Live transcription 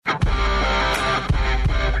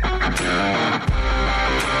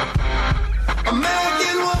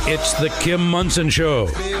It's the Kim Munson Show,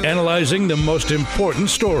 analyzing the most important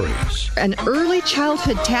stories. An early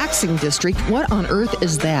childhood taxing district, what on earth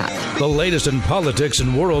is that? The latest in politics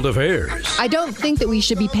and world affairs. I don't think that we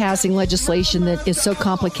should be passing legislation that is so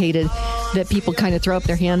complicated that people kind of throw up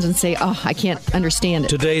their hands and say, oh, I can't understand it.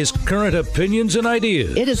 Today's current opinions and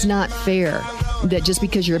ideas. It is not fair that just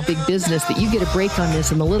because you're a big business that you get a break on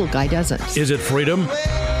this and the little guy doesn't. Is it freedom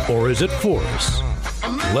or is it force?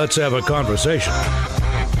 Let's have a conversation.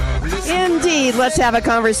 Indeed. Let's have a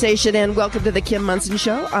conversation, and welcome to the Kim Munson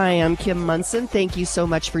Show. I am Kim Munson. Thank you so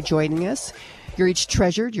much for joining us. You're each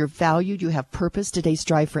treasured, you're valued, you have purpose. Today,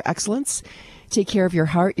 strive for excellence. Take care of your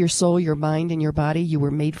heart, your soul, your mind, and your body. You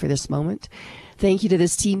were made for this moment. Thank you to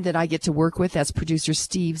this team that I get to work with. That's producer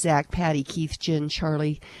Steve, Zach, Patty, Keith, Jen,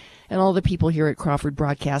 Charlie, and all the people here at Crawford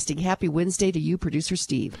Broadcasting. Happy Wednesday to you, producer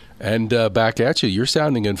Steve. And back at you. You're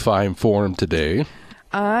sounding in fine form today.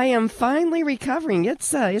 I am finally recovering.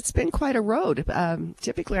 It's been quite a road.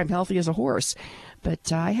 Typically, I'm healthy as a horse,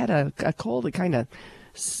 but I had a cold that kind of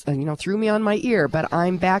threw me on my ear. But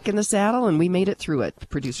I'm back in the saddle, and we made it through it,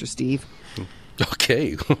 producer Steve.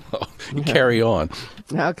 Okay. Carry on.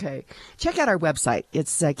 Okay. Check out our website.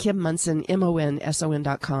 It's Kim Munson,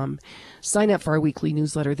 MONSON.com. Sign up for our weekly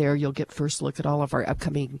newsletter there. You'll get first look at all of our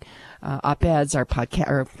upcoming op-eds, our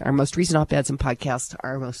podcast, our most recent op-eds and podcasts,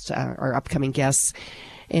 our upcoming guests.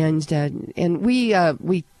 And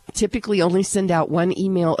we typically only send out one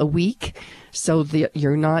email a week so that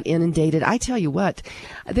you're not inundated. I tell you what,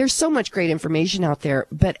 there's so much great information out there,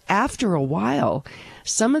 but after a while,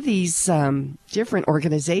 some of these different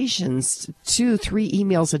organizations, 2-3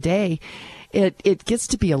 emails a day, it gets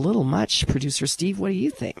to be a little much. Producer Steve, what do you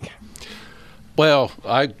think? Well,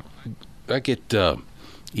 I get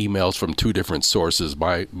emails from two different sources,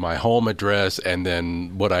 my home address and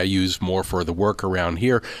then what I use more for the work around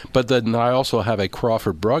here. But then I also have a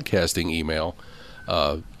Crawford Broadcasting email.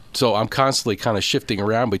 So I'm constantly kind of shifting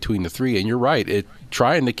around between the three. And you're right,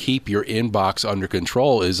 trying to keep your inbox under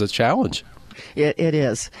control is a challenge. It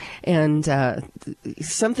is. And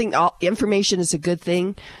information is a good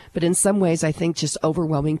thing, but in some ways I think just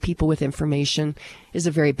overwhelming people with information is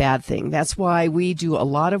a very bad thing. That's why we do a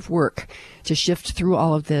lot of work to shift through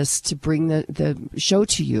all of this to bring the show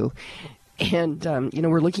to you. And,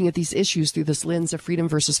 we're looking at these issues through this lens of freedom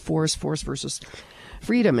versus force versus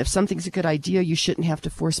freedom. If something's a good idea, you shouldn't have to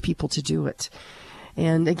force people to do it.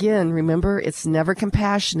 And again, remember, it's never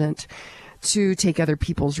compassionate to take other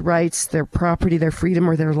people's rights, their property, their freedom,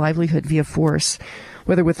 or their livelihood via force,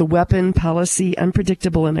 whether with a weapon, policy,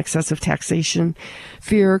 unpredictable and excessive taxation,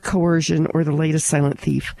 fear, coercion, or the latest silent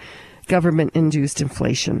thief, government-induced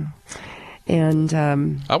inflation. And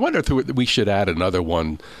I wonder if we should add another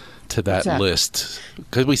one to that list,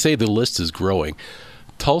 because we say the list is growing.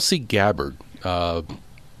 Tulsi Gabbard, what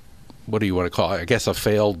do you want to call it? I guess a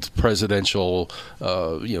failed presidential,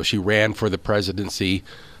 she ran for the presidency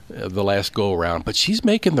the last go around, but she's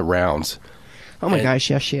making the rounds. Oh my gosh,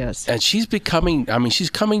 yes, she is. And she's coming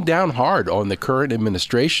down hard on the current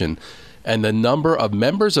administration and the number of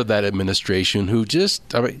members of that administration who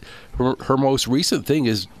her most recent thing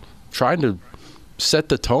is trying to set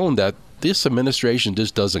the tone that this administration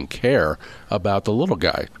just doesn't care about the little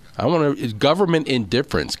guy. Government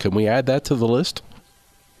indifference. Can we add that to the list?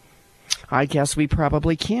 I guess we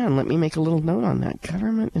probably can. Let me make a little note on that.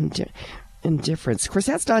 Government indifference. Of course,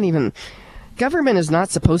 government is not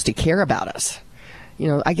supposed to care about us.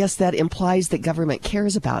 I guess that implies that government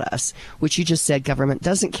cares about us, which you just said government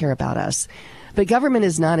doesn't care about us. But government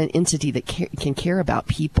is not an entity that can care about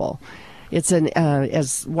people. It's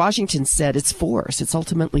as Washington said, it's force. It's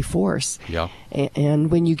ultimately force. Yeah. And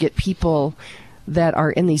when you get people that are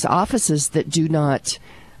in these offices that do not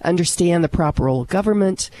understand the proper role of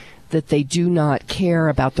government, that they do not care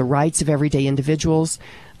about the rights of everyday individuals,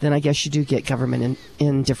 then I guess you do get government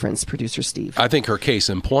indifference, producer Steve. I think her case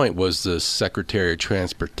in point was the Secretary of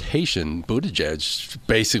Transportation, Buttigieg,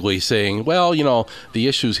 basically saying, well, the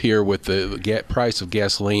issues here with the price of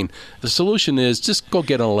gasoline, the solution is just go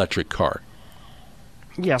get an electric car.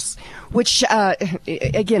 Yes, which,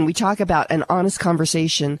 again, we talk about an honest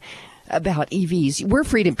conversation about EVs. We're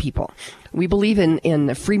freedom people. We believe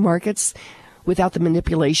in free markets without the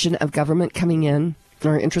manipulation of government coming in,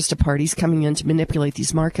 or interested parties coming in to manipulate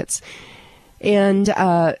these markets. And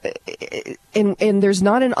there's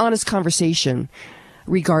not an honest conversation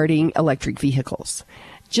regarding electric vehicles.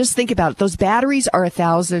 Just think about it. Those batteries are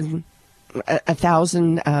 1,000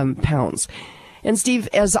 pounds. And Steve,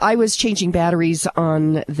 as I was changing batteries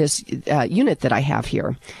on this unit that I have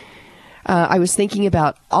here, I was thinking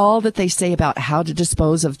about all that they say about how to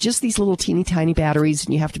dispose of just these little teeny tiny batteries,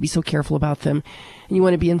 and you have to be so careful about them, and you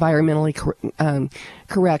want to be environmentally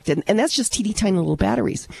correct. And that's just teeny tiny little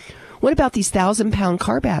batteries. What about these 1,000-pound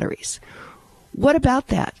car batteries? What about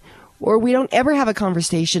that? Or we don't ever have a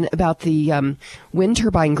conversation about the wind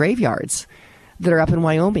turbine graveyards that are up in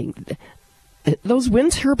Wyoming. Those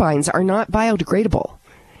wind turbines are not biodegradable.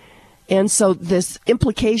 And so this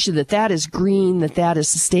implication that is green, that is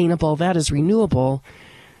sustainable, that is renewable,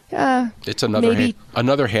 it's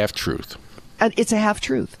another half-truth. It's a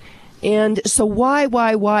half-truth. And so why?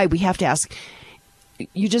 We have to ask.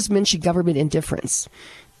 You just mentioned government indifference.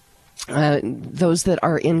 Those that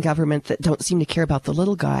are in government that don't seem to care about the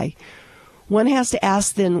little guy. One has to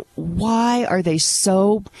ask then, why are they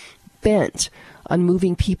so bent on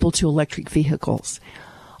moving people to electric vehicles?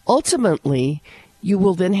 Ultimately, you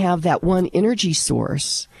will then have that one energy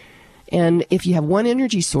source. And if you have one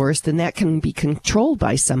energy source, then that can be controlled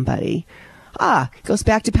by somebody. Goes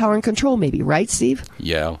back to power and control maybe, right, Steve?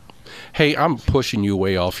 Yeah. Hey, I'm pushing you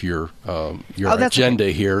way off your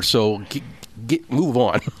agenda here, so move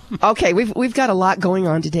on. Okay, we've got a lot going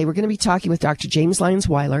on today. We're going to be talking with Dr. James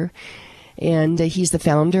Lyons-Weiler, and he's the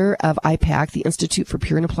founder of IPAC, the Institute for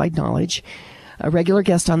Pure and Applied Knowledge, a regular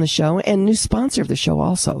guest on the show, and new sponsor of the show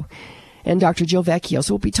also, and Dr. Jill Vecchio.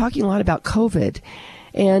 So we'll be talking a lot about COVID.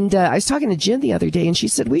 And I was talking to Jen the other day, and she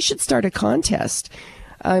said we should start a contest.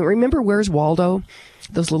 Remember Where's Waldo?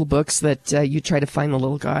 Those little books that you try to find the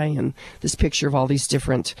little guy and this picture of all these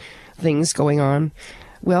different things going on.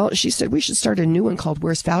 Well, she said we should start a new one called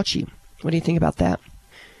Where's Fauci? What do you think about that?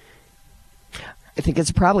 I think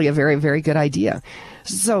it's probably a very, very good idea.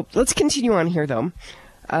 So let's continue on here, though.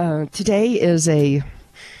 Today is I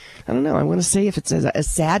want to say if it's a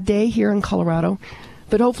sad day here in Colorado,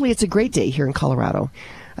 but hopefully it's a great day here in Colorado.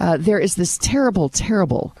 There is this terrible,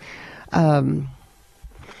 terrible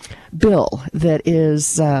bill that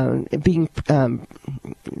is being,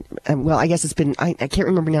 I guess it's been, I can't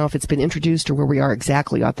remember now if it's been introduced or where we are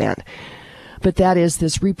exactly on that. But that is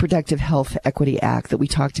this Reproductive Health Equity Act that we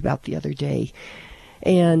talked about the other day.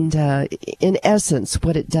 And in essence,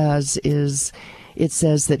 what it does is it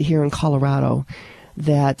says that here in Colorado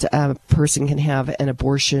that a person can have an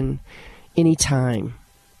abortion anytime.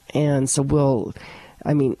 And so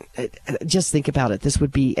just think about it. This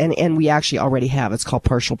would be, and we actually already have, it's called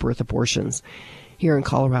partial birth abortions here in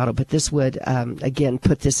Colorado, but this would, again,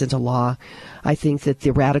 put this into law. I think that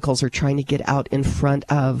the radicals are trying to get out in front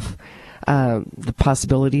of the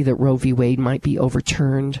possibility that Roe v. Wade might be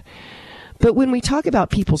overturned. But when we talk about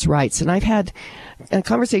people's rights, and I've had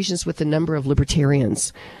conversations with a number of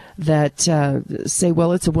libertarians that say,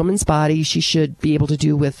 well, it's a woman's body. She should be able to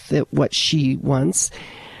do with it what she wants.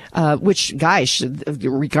 Which, guys,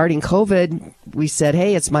 regarding COVID, we said,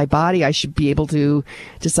 hey, it's my body. I should be able to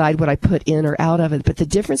decide what I put in or out of it. But the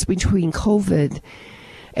difference between COVID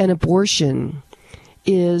and abortion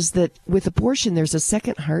is that with abortion, there's a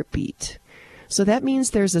second heartbeat. So that means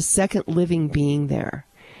there's a second living being there.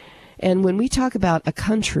 And when we talk about a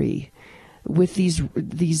country with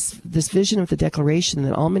this vision of the Declaration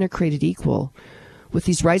that all men are created equal, with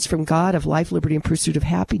these rights from God of life, liberty, and pursuit of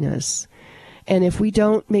happiness, and if we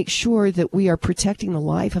don't make sure that we are protecting the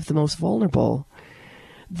life of the most vulnerable,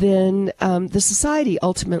 then the society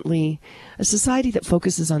ultimately, a society that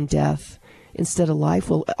focuses on death instead of life,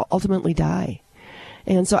 will ultimately die.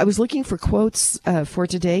 And so I was looking for quotes for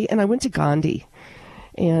today, and I went to Gandhi.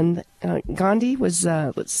 And Gandhi was,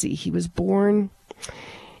 he was born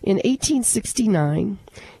in 1869.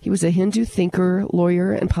 He was a Hindu thinker,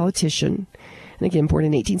 lawyer, and politician. And again, born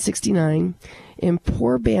in 1869 in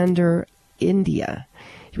Porbandar, India.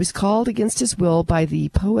 He was called against his will by the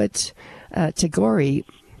poet Tagore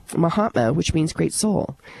Mahatma, which means great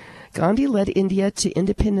soul. Gandhi led India to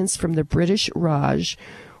independence from the British Raj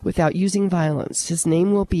without using violence. His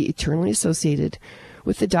name will be eternally associated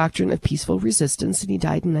with the doctrine of peaceful resistance, and he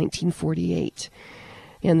died in 1948.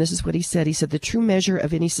 And this is what he said. He said, the true measure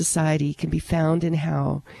of any society can be found in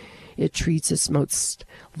how it treats its most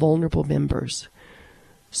vulnerable members.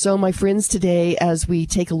 So, my friends, today, as we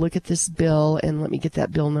take a look at this bill, and let me get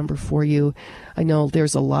that bill number for you. I know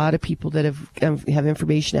there's a lot of people that have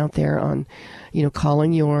information out there on,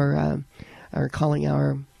 calling calling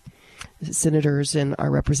our senators and our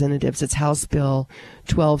representatives. It's House Bill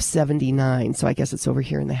 1279. So I guess it's over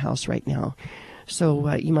here in the House right now.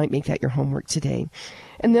 So you might make that your homework today.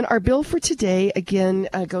 And then our bill for today, again,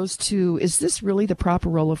 goes to, is this really the proper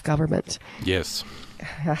role of government? Yes.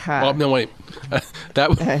 Well, no, wait. Wait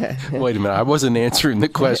a minute. I wasn't answering the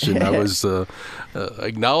question. I was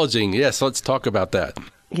acknowledging, yes, let's talk about that.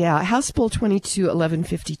 Yeah, House Bill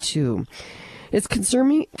 22-1152. It's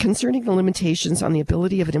concerning the limitations on the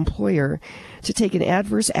ability of an employer to take an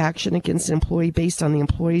adverse action against an employee based on the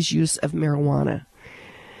employee's use of marijuana.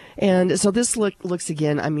 And so this looks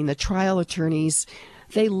again, the trial attorneys,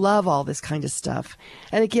 they love all this kind of stuff.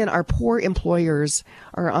 And again, our poor employers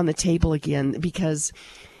are on the table again, because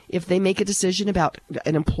if they make a decision about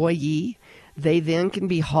an employee, they then can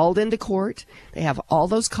be hauled into court. They have all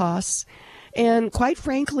those costs. And quite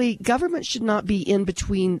frankly, government should not be in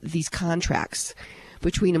between these contracts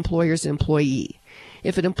between employers and employee.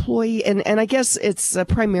 If an employee, and I guess it's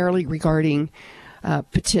primarily regarding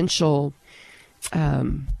potential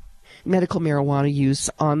medical marijuana use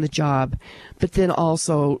on the job, but then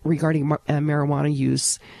also regarding marijuana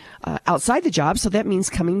use outside the job. So that means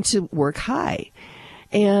coming to work high.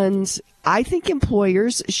 And I think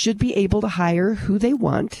employers should be able to hire who they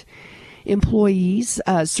want. Employees,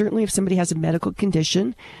 certainly if somebody has a medical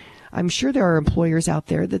condition, I'm sure there are employers out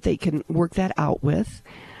there that they can work that out with.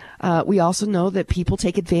 We also know that people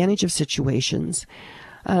take advantage of situations.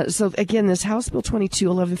 So again, this House Bill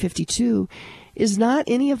 22-1152 is not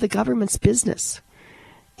any of the government's business.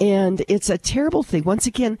 And it's a terrible thing. Once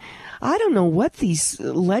again, I don't know what these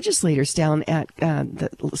legislators down at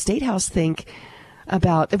the State House think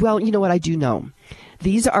about. Well, you know what I do know.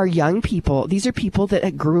 These are young people. These are people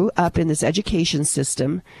that grew up in this education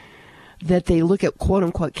system, that they look at quote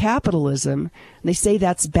unquote capitalism and they say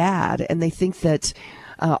that's bad. And they think that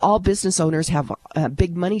all business owners have a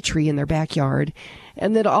big money tree in their backyard,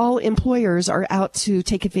 and that all employers are out to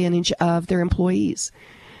take advantage of their employees.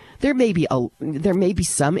 There may be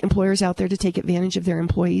some employers out there to take advantage of their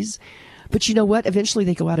employees, but you know what? Eventually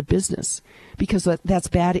they go out of business because that's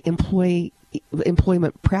bad employment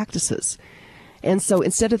practices. And so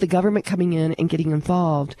instead of the government coming in and getting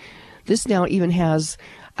involved, this now even has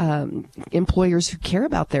employers who care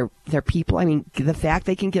about their people. The fact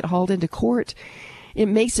they can get hauled into court, it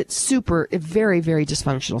makes it very, very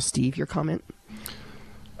dysfunctional. Steve, your comment?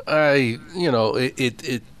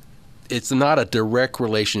 It's not a direct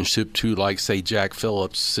relationship to, like, say, Jack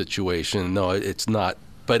Phillips' situation. No, it's not.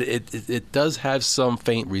 But it does have some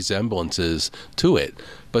faint resemblances to it.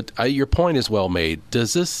 But your point is well made.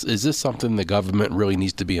 Is this something the government really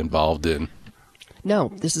needs to be involved in?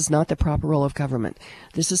 No, this is not the proper role of government.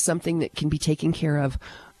 This is something that can be taken care of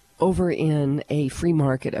over in a free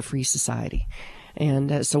market, a free society.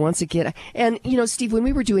 And so once again, and Steve, when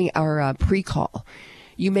we were doing our pre-call,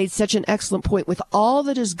 you made such an excellent point with all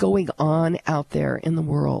that is going on out there in the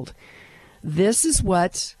world. This is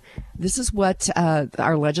what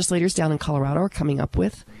our legislators down in Colorado are coming up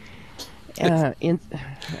with.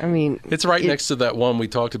 It's right next to that one we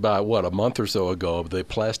talked about, a month or so ago, the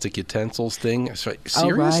plastic utensils thing.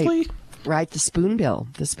 Seriously? Right, the spoon bill.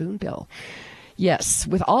 Yes,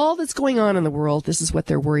 with all that's going on in the world, this is what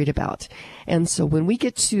they're worried about. And so when we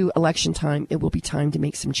get to election time, it will be time to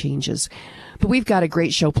make some changes. But we've got a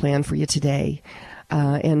great show planned for you today.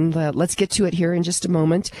 And let's get to it here in just a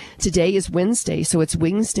moment. Today is Wednesday, so it's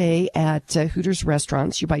Wings Day at Hooters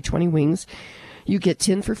restaurants. You buy 20 wings, you get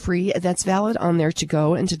 10 for free. That's valid on there to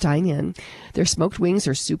go and to dine in. Their smoked wings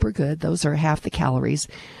are super good. Those are half the calories,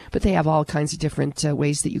 but they have all kinds of different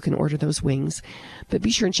ways that you can order those wings. But be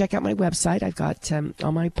sure and check out my website. I've got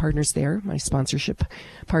all my partners there, my sponsorship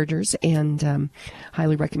partners, and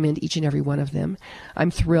highly recommend each and every one of them. I'm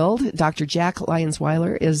thrilled. Dr. Jack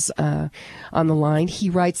Lyons-Weiler is on the line. He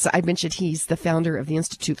writes, I mentioned he's the founder of the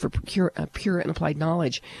Institute for Pure and Applied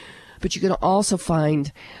Knowledge, but you can also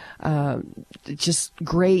find just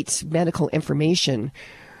great medical information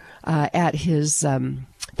at his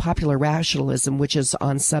Popular Rationalism, which is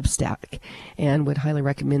on Substack, and would highly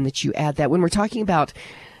recommend that you add that. When we're talking about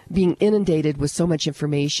being inundated with so much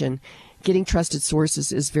information, getting trusted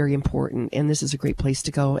sources is very important, and this is a great place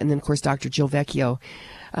to go. And then, of course, Dr. Jill Vecchio,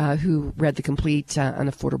 who read the complete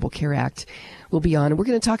Unaffordable Care Act, will be on. And we're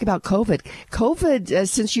going to talk about COVID. COVID,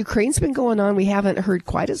 since Ukraine's been going on, we haven't heard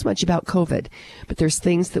quite as much about COVID, but there's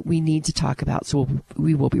things that we need to talk about. So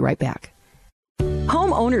we will be right back.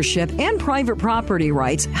 Home ownership and private property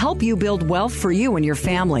rights help you build wealth for you and your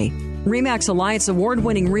family. RE/MAX Alliance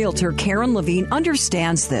award-winning realtor Karen Levine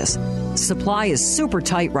understands this. Supply is super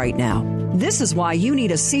tight right now. This is why you need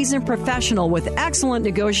a seasoned professional with excellent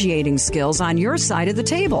negotiating skills on your side of the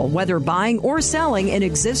table, whether buying or selling an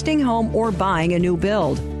existing home or buying a new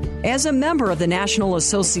build. As a member of the National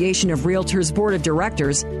Association of Realtors Board of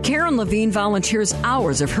Directors, Karen Levine volunteers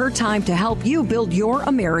hours of her time to help you build your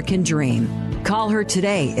American dream. Call her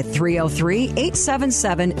today at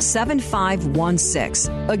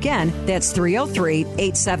 303-877-7516. Again, that's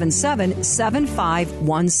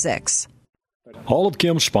 303-877-7516. All of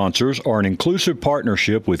Kim's sponsors are an inclusive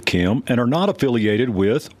partnership with Kim and are not affiliated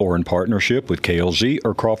with or in partnership with KLZ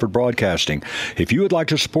or Crawford Broadcasting. If you would like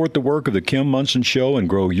to support the work of the Kim Monson Show and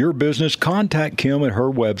grow your business, contact Kim at her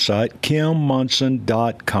website,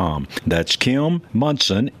 kimmonson.com. That's Kim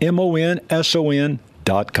Monson, MONSON.com.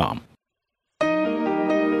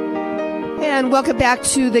 And welcome back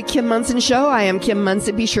to the Kim Monson Show. I am Kim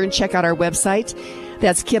Monson. Be sure and check out our website.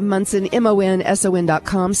 That's Kim Monson,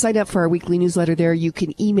 MONSON.com. Sign up for our weekly newsletter there. You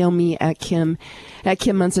can email me at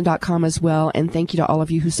kimmonson.com as well. And thank you to all of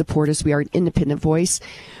you who support us. We are an independent voice.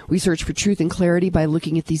 We search for truth and clarity by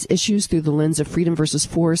looking at these issues through the lens of freedom versus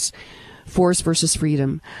force versus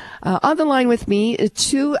freedom. On the line with me,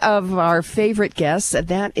 two of our favorite guests.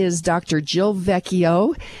 That is Dr. Jill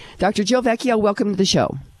Vecchio. Dr. Jill Vecchio, welcome to the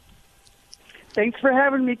show. Thanks for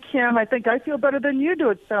having me, Kim. I think I feel better than you do,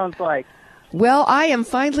 it sounds like. Well, I am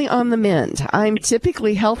finally on the mend. I'm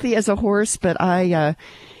typically healthy as a horse, but I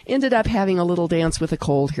ended up having a little dance with a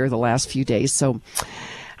cold here the last few days. So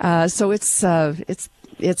it's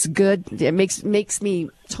good. It makes me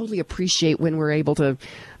totally appreciate when we're able to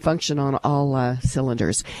function on all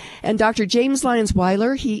cylinders. And Dr. James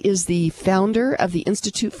Lyons-Weiler, he is the founder of the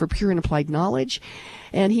Institute for Pure and Applied Knowledge.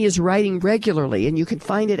 And he is writing regularly, and you can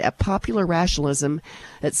find it at Popular Rationalism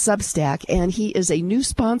at Substack. And he is a new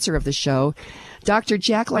sponsor of the show. Dr.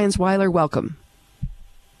 Jack Lyons-Weiler, welcome.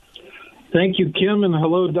 Thank you, Kim, and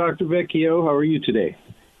hello, Dr. Vecchio. How are you today?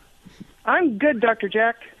 I'm good, Dr.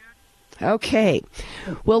 Jack. Okay.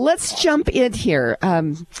 Well, let's jump in here.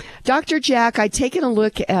 Dr. Jack, I've taken a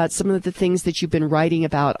look at some of the things that you've been writing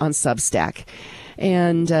about on Substack.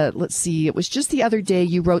 And let's see, it was just the other day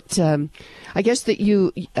you wrote, I guess that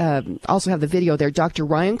you also have the video there. Dr.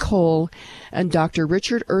 Ryan Cole and Dr.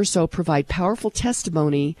 Richard Urso provide powerful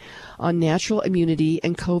testimony on natural immunity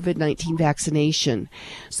and COVID-19 vaccination.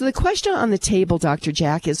 So the question on the table, Dr.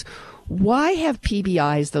 Jack, is why have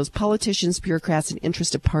PBIs, those politicians, bureaucrats, and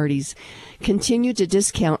interested parties, continue to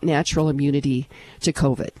discount natural immunity to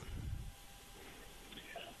COVID?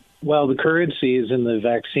 Well, the currency is in the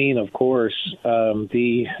vaccine, of course.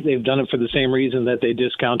 They've done it for the same reason that they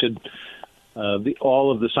discounted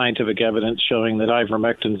all of the scientific evidence showing that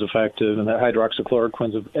ivermectin is effective and that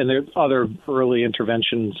hydroxychloroquine and there are other early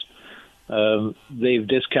interventions. They've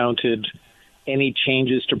discounted any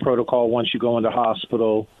changes to protocol once you go into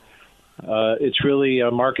hospital. It's really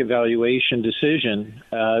a market valuation decision.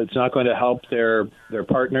 It's not going to help their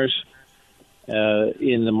partners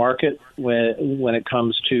in the market when it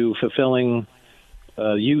comes to fulfilling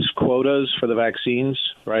use quotas for the vaccines,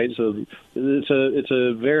 right? So it's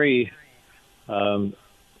a very, I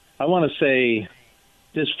want to say,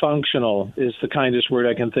 dysfunctional is the kindest word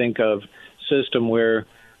I can think of, system where,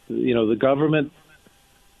 the government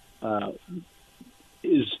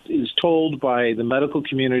is told by the medical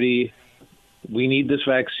community, we need this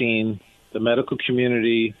vaccine. The medical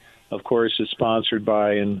community, of course, is sponsored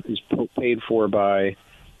by and is paid for by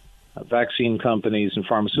vaccine companies and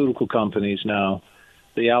pharmaceutical companies now,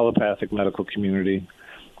 the allopathic medical community.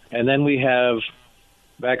 And then we have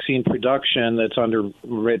vaccine production that's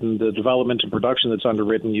underwritten, the development and production that's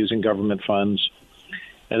underwritten using government funds.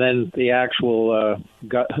 And then the actual,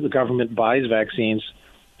 the government buys vaccines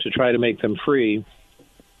to try to make them free.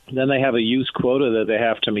 Then they have a use quota that they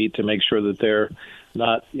have to meet to make sure that they're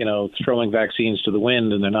not, throwing vaccines to the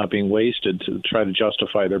wind and they're not being wasted to try to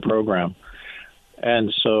justify their program.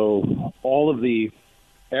 And so all of the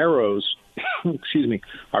arrows,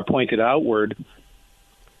 are pointed outward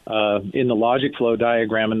in the logic flow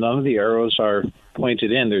diagram, and none of the arrows are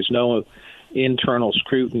pointed in. There's no internal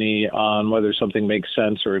scrutiny on whether something makes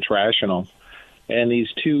sense or it's rational. And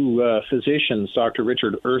these two physicians, Dr.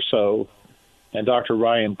 Richard Urso and Dr.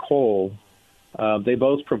 Ryan Cole, they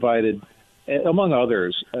both provided, among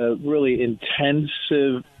others, really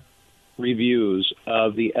intensive reviews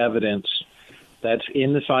of the evidence that's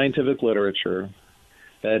in the scientific literature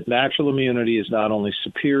that natural immunity is not only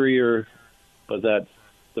superior, but that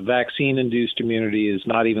the vaccine-induced immunity is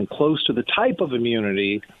not even close to the type of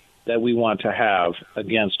immunity that we want to have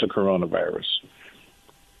against a coronavirus.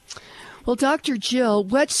 Well, Dr. Jill,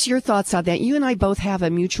 what's your thoughts on that? You and I both have a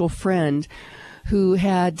mutual friend who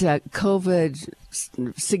had COVID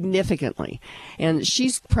significantly, and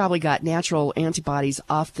she's probably got natural antibodies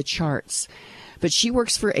off the charts, but she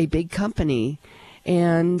works for a big company,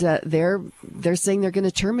 and they're saying they're going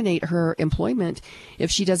to terminate her employment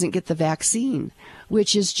if she doesn't get the vaccine,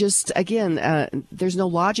 which is just, again, there's no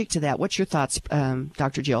logic to that. What's your thoughts,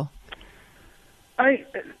 Dr. Jill?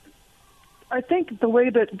 I think the way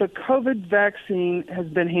that the COVID vaccine has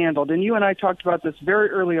been handled, and you and I talked about this very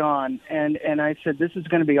early on, and I said this is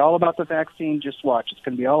going to be all about the vaccine, just watch. It's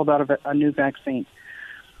going to be all about a new vaccine.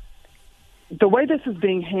 The way this is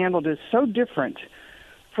being handled is so different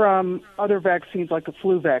from other vaccines like the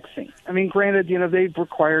flu vaccine. I mean, granted, they've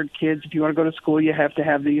required kids, if you want to go to school, you have to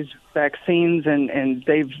have these vaccines, and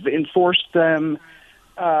they've enforced them,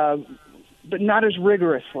 but not as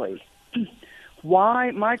rigorously.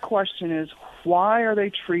 My question is, why are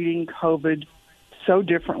they treating COVID so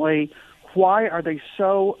differently? Why are they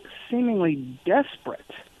so seemingly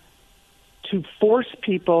desperate to force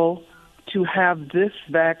people to have this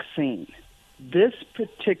vaccine, this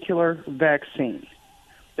particular vaccine?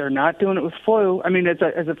 They're not doing it with flu. I mean, as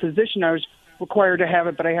a physician, I was required to have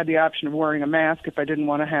it, but I had the option of wearing a mask if I didn't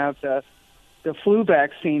want to have the flu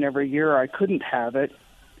vaccine every year. I couldn't have it.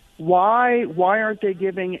 Why aren't they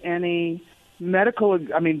giving any medical,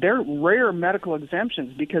 they're rare medical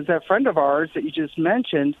exemptions, because that friend of ours that you just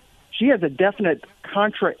mentioned, she has a definite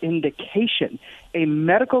contraindication, a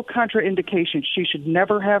medical contraindication. She should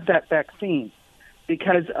never have that vaccine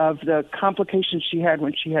because of the complications she had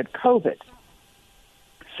when she had COVID.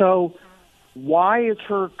 So why is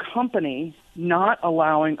her company not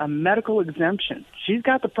allowing a medical exemption? She's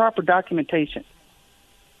got the proper documentation.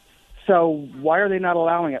 So why are they not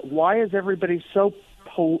allowing it? Why is everybody so,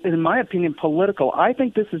 in my opinion, political? I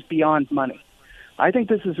think this is beyond money. I think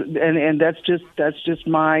this is, and that's just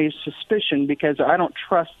my suspicion, because I don't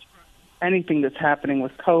trust anything that's happening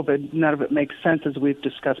with COVID. None of it makes sense, as we've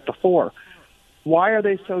discussed before. Why are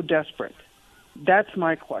they so desperate? That's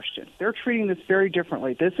my question. They're treating this very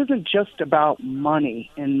differently. This isn't just about money,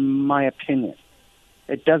 in my opinion.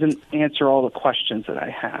 It doesn't answer all the questions that I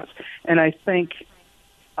have. And I think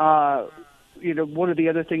one of the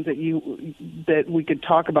other things that we could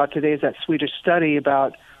talk about today is that Swedish study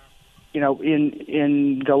about,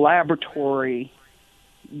 in the laboratory,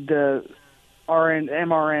 the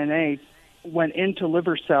mRNA went into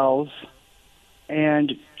liver cells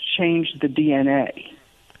and changed the DNA.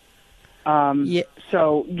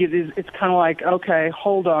 So it's kind of like, okay,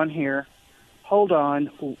 hold on here. Hold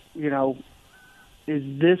on.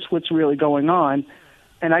 Is this what's really going on?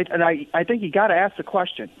 And I think you got to ask the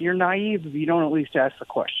question. You're naive if you don't at least ask the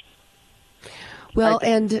question. Well,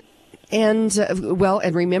 and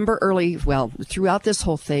remember throughout this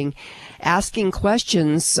whole thing, asking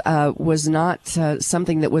questions was not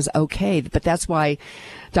something that was okay. But that's why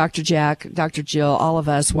Dr. Jack, Dr. Jill, all of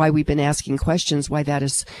us, why we've been asking questions, why that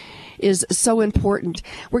is so important.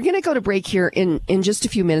 We're going to go to break here in just a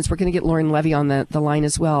few minutes. We're going to get Lauren Levy on the line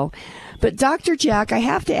as well. But Dr. Jack, I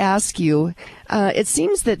have to ask you, it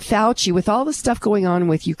seems that Fauci, with all the stuff going on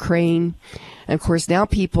with Ukraine, and of course now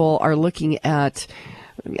people are looking at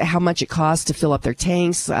how much it costs to fill up their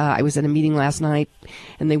tanks. I was at a meeting last night,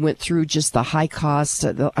 and they went through just the high cost.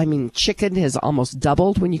 Chicken has almost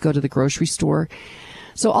doubled when you go to the grocery store.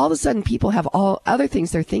 So all of a sudden, people have all other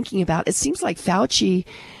things they're thinking about. It seems like Fauci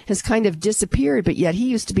has kind of disappeared, but yet he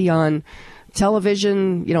used to be on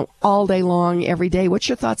television, all day long, every day. What's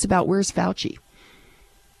your thoughts about where's Fauci?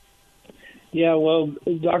 Yeah, well,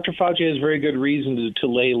 Dr. Fauci has very good reason to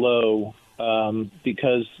lay low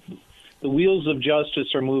because the wheels of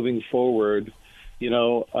justice are moving forward. We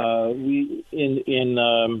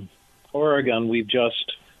in Oregon, we've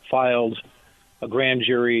just filed a grand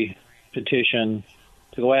jury petition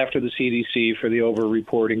to go after the CDC for the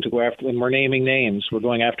over-reporting, and we're naming names. We're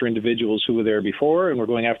going after individuals who were there before, and we're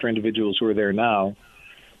going after individuals who are there now.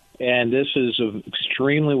 And this is an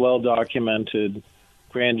extremely well-documented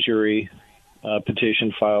grand jury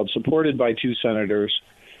petition filed, supported by 2 senators.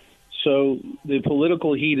 So the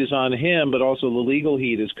political heat is on him, but also the legal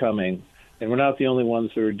heat is coming. And we're not the only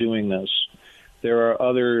ones that are doing this. There are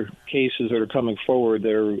other cases that are coming forward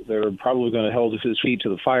that are probably going to hold his feet to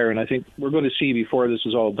the fire. And I think we're going to see before this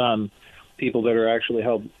is all done, people that are actually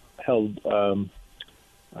held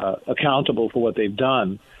accountable for what they've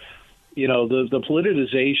done. The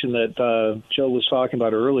politicization that Joe was talking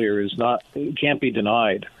about earlier it can't be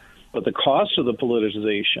denied. But the cost of the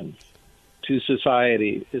politicization to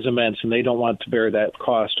society is immense, and they don't want to bear that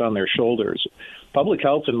cost on their shoulders. Public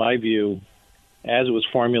health, in my view, as it was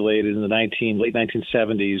formulated in the late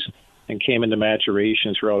 1970s and came into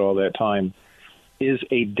maturation throughout all that time, is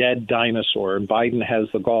a dead dinosaur. And Biden has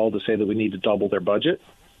the gall to say that we need to double their budget.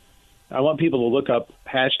 I want people to look up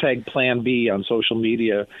 #Plan B on social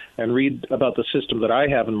media and read about the system that I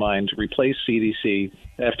have in mind to replace CDC,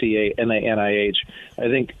 FDA, and the NIH. I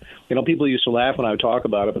think, people used to laugh when I would talk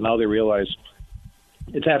about it, but now they realize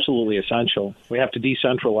it's absolutely essential. We have to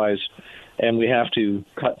decentralize and we have to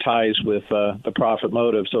cut ties with the profit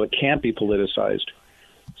motive, so it can't be politicized.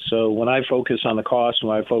 So when I focus on the cost,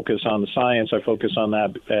 when I focus on the science, I focus on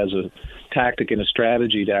that as a tactic and a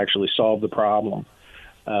strategy to actually solve the problem.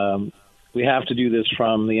 We have to do this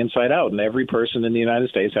from the inside out, and every person in the United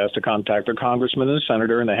States has to contact their congressman and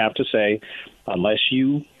senator, and they have to say, unless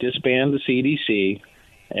you disband the CDC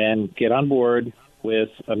and get on board with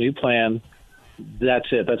a new plan, that's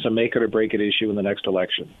it. That's a make it or break it issue in the next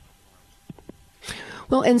election.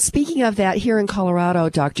 Well, and speaking of that, here in Colorado,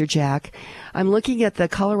 Dr. Jack, I'm looking at the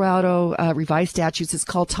Colorado revised statutes. It's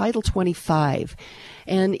called Title 25,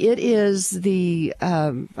 and it is the,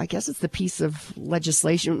 I guess it's the piece of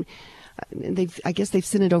legislation. I guess they've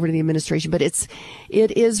sent it over to the administration, but it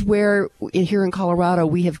is where here in Colorado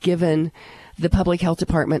we have given the public health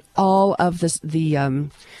department all of the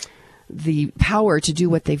power to do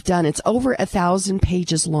what they've done. It's over 1,000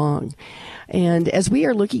 pages long. And as we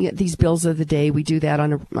are looking at these bills of the day, we do that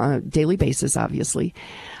on a daily basis, obviously.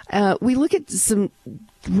 We look at some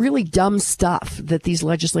really dumb stuff that these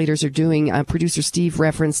legislators are doing. Producer Steve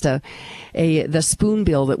referenced the spoon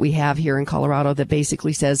bill that we have here in Colorado that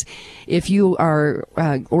basically says if you are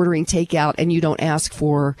ordering takeout and you don't ask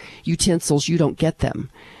for utensils, you don't get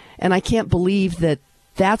them. And I can't believe that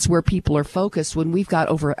that's where people are focused when we've got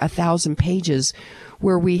over 1,000 pages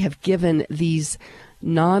where we have given these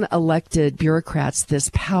non-elected bureaucrats this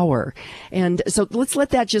power. And so let's let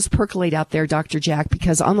that just percolate out there, Dr. Jack,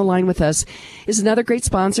 because on the line with us is another great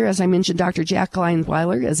sponsor. As I mentioned, Dr. Jack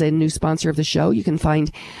Lyons-Weiler is a new sponsor of the show. You can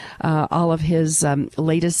find all of his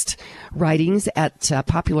latest writings at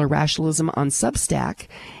Popular Rationalism on Substack.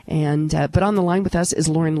 And but on the line with us is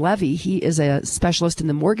Lauren Levy. He is a specialist in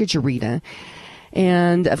the mortgage arena.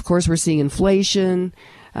 And, of course, we're seeing inflation.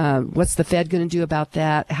 What's the Fed going to do about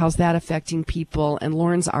that? How's that affecting people? And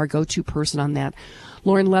Lauren's our go-to person on that.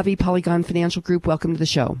 Lauren Levy, Polygon Financial Group, welcome to the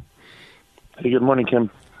show. Hey, good morning, Kim.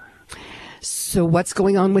 So what's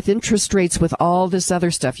going on with interest rates with all this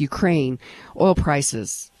other stuff? Ukraine, oil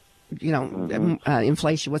prices,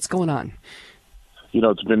 inflation. What's going on?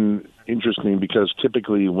 It's been interesting because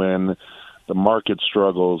typically when the market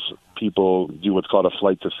struggles, people do what's called a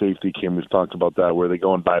flight to safety, Kim. We've talked about that, where they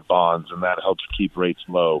go and buy bonds, and that helps keep rates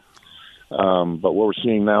low. But what we're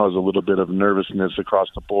seeing now is a little bit of nervousness across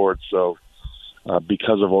the board. So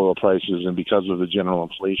because of oil prices and because of the general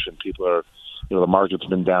inflation, people are, the market's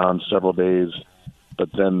been down several days, but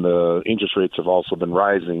then the interest rates have also been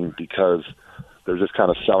rising because they're just kind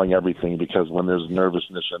of selling everything, because when there's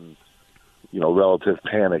nervousness and relative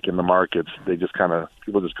panic in the markets,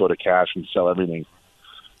 people just go to cash and sell everything.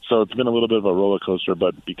 So it's been a little bit of a roller coaster,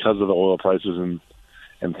 but because of the oil prices and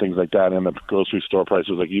things like that, and the grocery store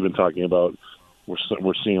prices, like you've been talking about, we're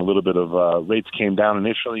seeing a little bit of rates came down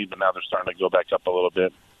initially, but now they're starting to go back up a little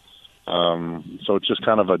bit. So it's just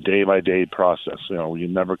kind of a day-by-day process. You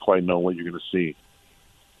never quite know what you're going to see.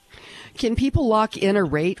 Can people lock in a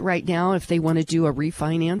rate right now if they want to do a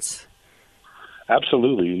refinance?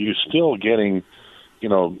 Absolutely. You're still getting,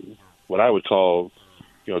 what I would call,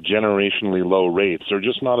 generationally low rates. They're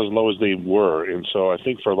just not as low as they were. And so I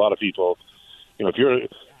think for a lot of people, if you're,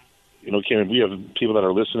 Kim, we have people that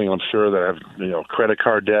are listening, I'm sure, that have, credit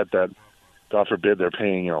card debt that, God forbid, they're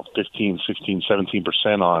paying, 15, 16,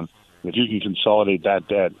 17% on. If you can consolidate that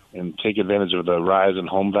debt and take advantage of the rise in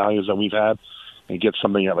home values that we've had and get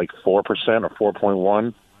something at like 4% or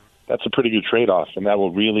 4.1%, that's a pretty good trade-off, and that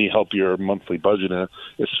will really help your monthly budget,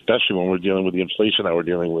 especially when we're dealing with the inflation that we're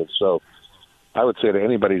dealing with. So I would say to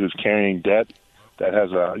anybody who's carrying debt that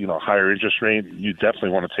has a higher interest rate, you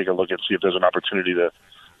definitely want to take a look and see if there's an opportunity to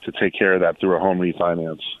take care of that through a home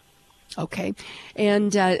refinance. Okay.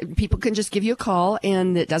 And people can just give you a call,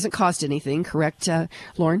 and it doesn't cost anything, correct,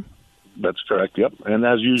 Lauren? That's correct, yep. And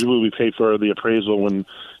as usual, we pay for the appraisal when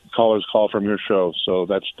callers call from your show, so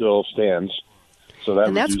that still stands. So that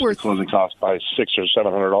reduces the closing cost by $600 or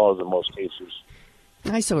 $700 in most cases.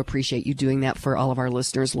 I so appreciate you doing that for all of our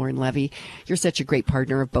listeners, Lauren Levy. You're such a great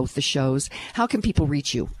partner of both the shows. How can people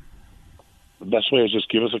reach you? The best way is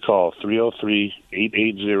just give us a call,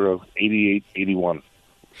 303-880-8881.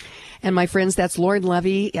 And my friends, that's Lauren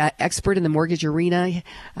Levy, expert in the mortgage arena,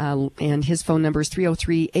 and his phone number is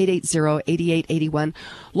 303-880-8881.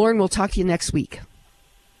 Lauren, we'll talk to you next week.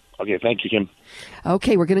 Okay, thank you, Kim.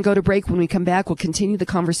 Okay, we're going to go to break. When we come back, we'll continue the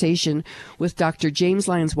conversation with Dr. James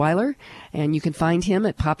Lyons-Weiler, and you can find him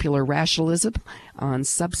at Popular Rationalism on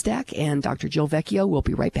Substack, and Dr. Jill Vecchio. We'll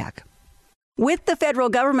be right back. With the federal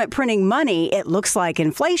government printing money, it looks like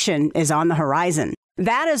inflation is on the horizon.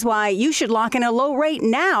 That is why you should lock in a low rate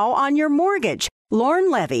now on your mortgage.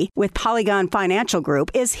 Lauren Levy with Polygon Financial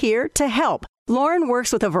Group is here to help. Lauren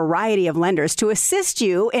works with a variety of lenders to assist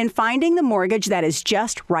you in finding the mortgage that is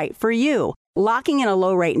just right for you. Locking in a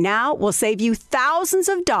low rate now will save you thousands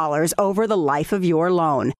of dollars over the life of your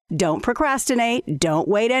loan. Don't procrastinate. Don't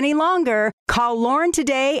wait any longer. Call Lauren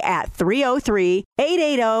today at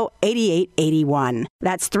 303-880-8881.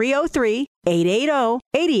 That's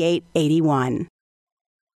 303-880-8881.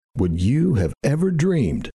 Would you have ever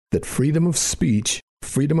dreamed that freedom of speech,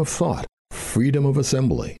 freedom of thought, freedom of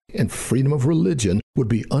assembly, and freedom of religion would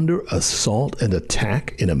be under assault and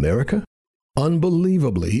attack in America?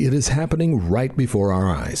 Unbelievably, it is happening right before our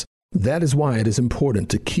eyes. That is why it is important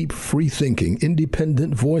to keep free-thinking,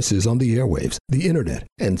 independent voices on the airwaves, the internet,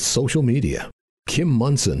 and social media. Kim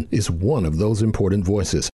Munson is one of those important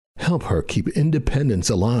voices. Help her keep independence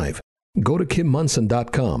alive. Go to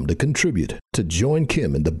KimMunson.com to contribute, to join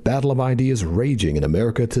Kim in the battle of ideas raging in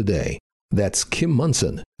America today. That's Kim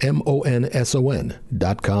Munson, MONSON.com.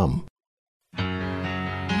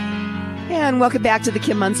 And welcome back to the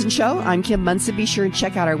Kim Munson Show. I'm Kim Munson. Be sure and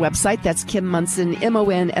check out our website. That's Kim Munson,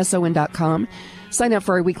 MONSON.com. Sign up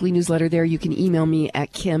for our weekly newsletter there. You can email me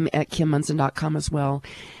at kim@kimmunson.com as well.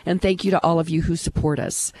 And thank you to all of you who support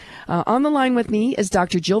us. On the line with me is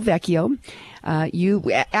Dr. Jill Vecchio.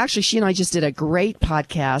 She and I just did a great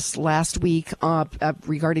podcast last week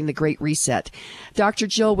regarding the Great Reset. Dr.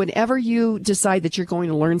 Jill, whenever you decide that you're going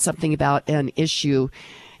to learn something about an issue,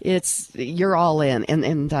 you're all in.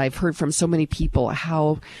 And I've heard from so many people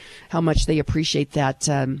how much they appreciate that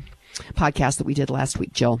podcast that we did last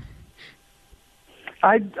week, Jill.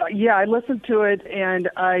 I listened to it, and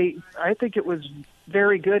I think it was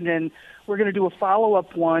very good. And we're going to do a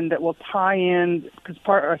follow-up one that will tie in, because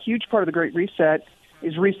a huge part of the Great Reset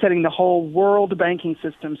is resetting the whole world banking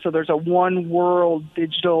system. So there's a one world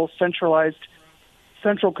digital centralized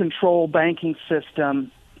central control banking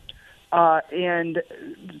system. And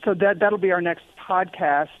so that'll be our next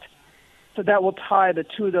podcast. So that will tie the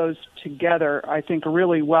two of those together, I think,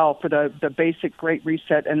 really well for the basic Great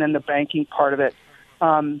Reset and then the banking part of it.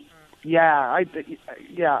 I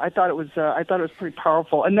thought it was pretty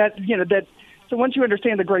powerful, and so once you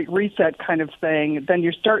understand the Great Reset kind of thing, then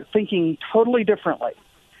you start thinking totally differently,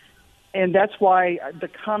 and that's why the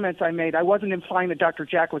comments I made, I wasn't implying that Dr.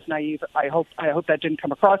 Jack was naive. I hope that didn't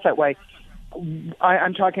come across that way.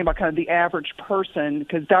 I'm talking about kind of the average person,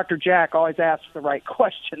 because Dr. Jack always asks the right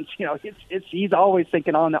questions. He's always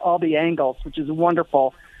thinking on all the angles, which is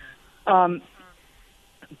wonderful.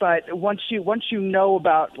 But once you know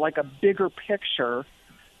about like a bigger picture,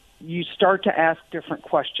 you start to ask different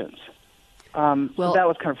questions. So that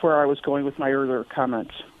was kind of where I was going with my earlier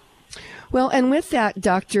comments. Well, and with that,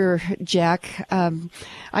 Dr. Jack, I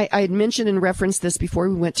had mentioned and referenced this before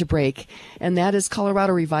we went to break, and that is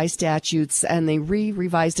Colorado revised statutes, and they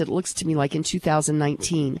revised it looks to me like in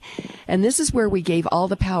 2019. And this is where we gave all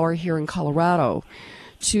the power here in Colorado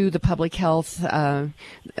to the Public Health and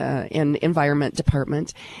Environment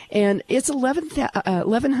Department. And it's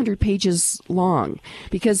 1,100 pages long,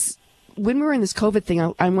 because when we were in this COVID thing,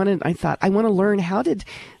 I thought I want to learn how did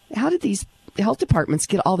these health departments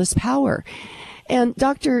get all this power? And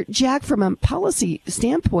Dr. Jack, from a policy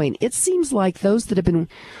standpoint, it seems like those that have been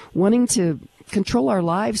wanting to control our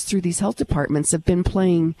lives through these health departments have been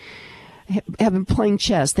playing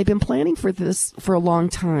chess. They've been planning for this for a long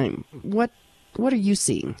time. What are you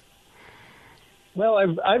seeing? Well,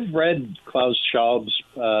 I've read Klaus Schwab's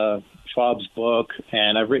book,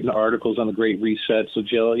 and I've written articles on the Great Reset. So,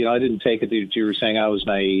 Jill, I didn't take it that you were saying I was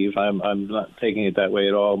naive. I'm not taking it that way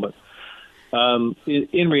at all. But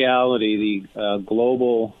in reality, the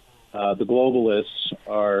globalists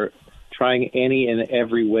are trying any and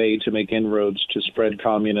every way to make inroads to spread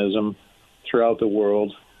communism throughout the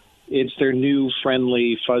world. It's their new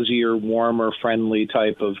friendly, fuzzier, warmer, friendly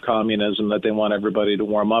type of communism that they want everybody to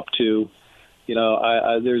warm up to.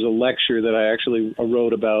 There's a lecture that I actually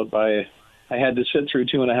wrote about I had to sit through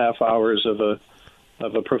 2.5 hours of a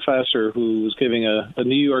professor who was giving a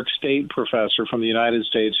New York State professor from the United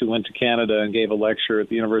States who went to Canada and gave a lecture at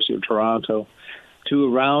the University of Toronto, to a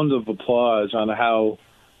round of applause on how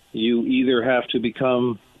you either have to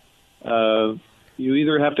become you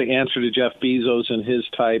either have to answer to Jeff Bezos and his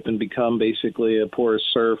type and become basically a poor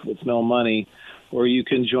serf with no money, or you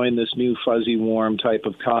can join this new fuzzy, warm type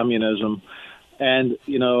of communism. And,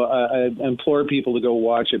 I implore people to go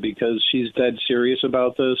watch it, because she's dead serious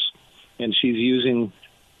about this, and she's using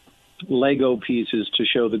Lego pieces to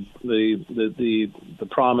show the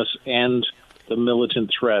promise and the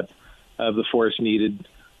militant threat of the force needed.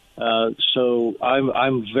 So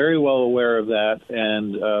I'm very well aware of that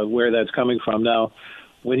and where that's coming from. Now,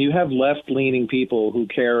 when you have left-leaning people who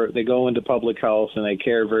care, they go into public health and they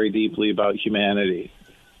care very deeply about humanity,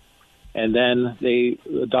 and then they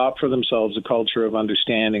adopt for themselves a culture of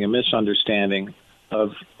understanding and misunderstanding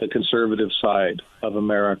of the conservative side of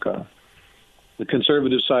America. The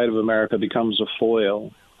conservative side of America becomes a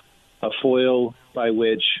foil by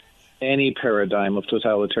which any paradigm of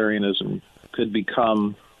totalitarianism could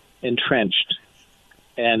become entrenched.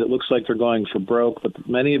 And it looks like they're going for broke, but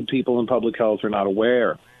many of the people in public health are not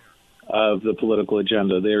aware of the political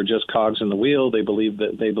agenda. They are just cogs in the wheel. They believe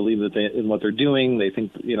that in what they're doing. They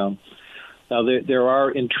think, now there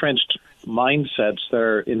are entrenched mindsets that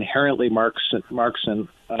are inherently Marxist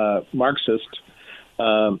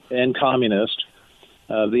and communist.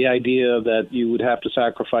 The idea that you would have to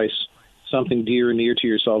sacrifice something dear and near to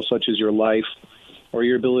yourself, such as your life or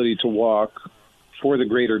your ability to walk for the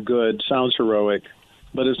greater good, sounds heroic,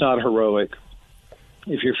 but it's not heroic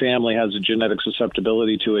if your family has a genetic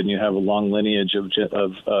susceptibility to it and you have a long lineage of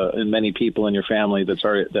and many people in your family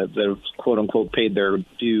that have quote unquote paid their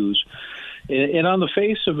dues. And on the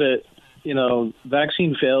face of it,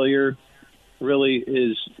 vaccine failure really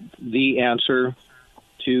is the answer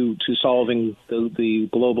to solving the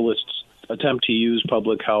globalists' attempt to use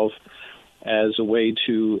public health as a way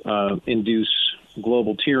to induce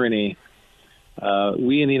global tyranny.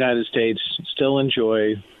 We in the United States still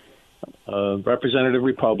enjoy a representative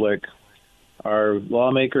republic. Our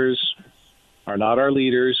lawmakers are not our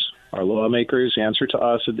leaders. Our lawmakers answer to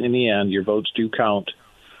us in the end. Your votes do count.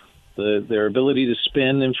 Their ability to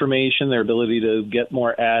spin information, their ability to get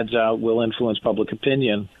more ads out will influence public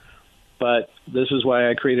opinion. But this is why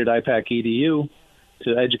I created IPAC EDU,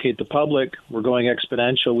 to educate the public. We're going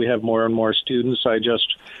exponential. We have more and more students. I just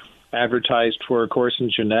advertised for a course in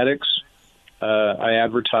genetics. I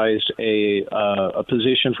advertised a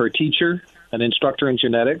position for a teacher, an instructor in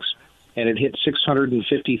genetics, and it hit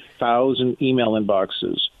 650,000 email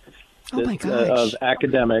inboxes of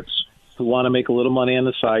academics who want to make a little money on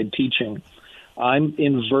the side teaching. I'm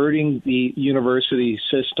inverting the university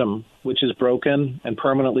system, which is broken and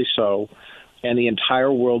permanently so, and the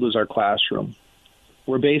entire world is our classroom.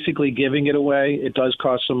 We're basically giving it away. It does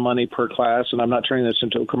cost some money per class, and I'm not turning this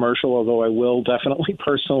into a commercial, although I will definitely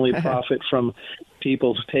personally profit from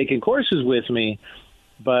people taking courses with me.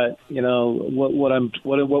 But what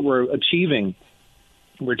we're achieving,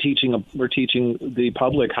 we're teaching the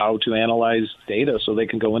public how to analyze data so they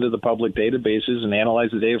can go into the public databases and analyze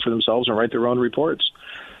the data for themselves and write their own reports.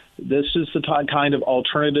 This is the kind of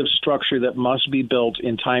alternative structure that must be built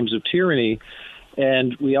in times of tyranny.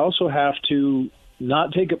 And we also have to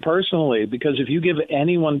not take it personally, because if you give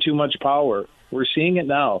anyone too much power, we're seeing it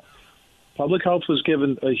now. Public health was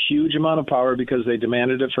given a huge amount of power because they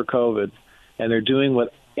demanded it for COVID, and they're doing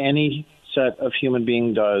what any set of human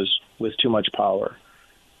being does with too much power.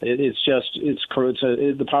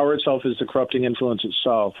 The power itself is the corrupting influence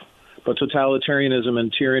itself, but totalitarianism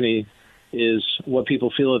and tyranny is what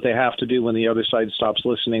people feel that they have to do when the other side stops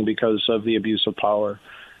listening because of the abuse of power.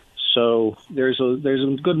 So there's a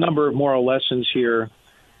good number of moral lessons here.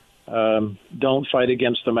 Don't fight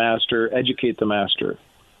against the master. Educate the master.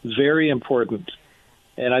 Very important.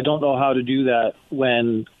 And I don't know how to do that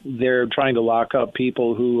when they're trying to lock up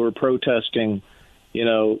people who are protesting,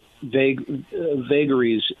 vagaries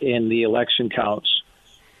in the election counts.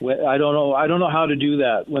 I don't know how to do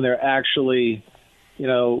that when they're actually,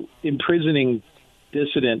 imprisoning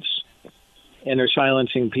dissidents and they're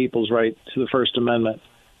silencing people's right to the First Amendment.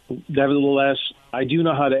 Nevertheless, I do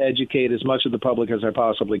know how to educate as much of the public as I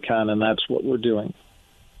possibly can, and that's what we're doing.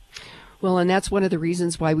 Well, and that's one of the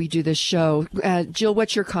reasons why we do this show. Jill,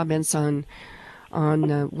 what's your comments on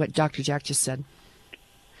what Dr. Jack just said?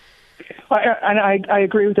 I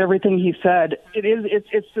agree with everything he said.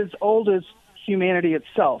 It's as old as humanity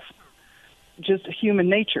itself, just human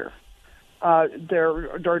nature.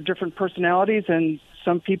 There are different personalities, and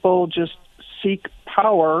some people just seek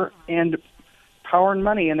power and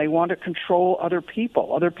money, and they want to control other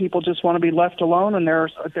people. Other people just want to be left alone, and there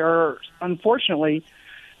are unfortunately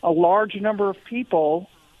a large number of people,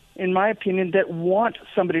 in my opinion, that want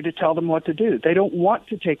somebody to tell them what to do. They don't want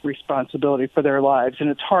to take responsibility for their lives, and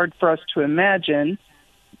it's hard for us to imagine,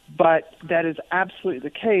 but that is absolutely the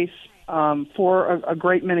case for a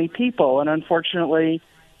great many people. And unfortunately,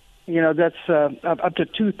 that's up to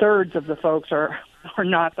 2/3 of the folks are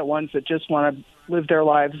not the ones that just want to live their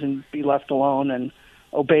lives and be left alone and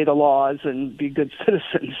obey the laws and be good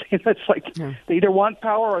citizens. It's like they either want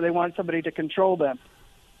power or they want somebody to control them.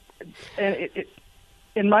 And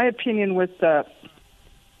in my opinion, with the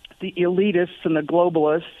elitists and the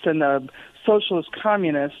globalists and the socialist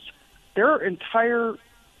communists, their entire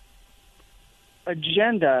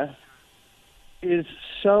agenda is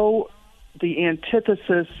so the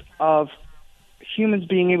antithesis of humans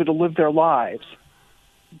being able to live their lives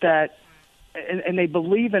that, and they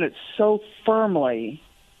believe in it so firmly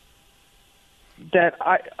that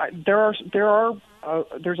there's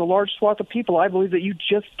a large swath of people I believe that you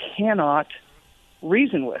just cannot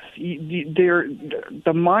reason with.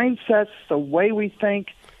 The mindsets, the way we think,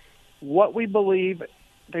 what we believe,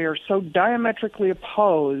 they are so diametrically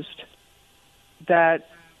opposed that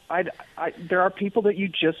there are people that you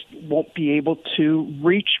just won't be able to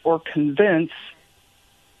reach or convince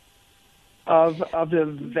of the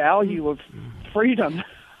value of freedom.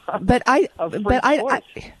 I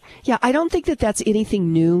don't think that that's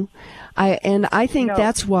anything new. I think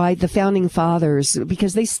that's why the founding fathers,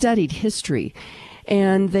 because they studied history,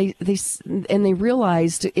 and they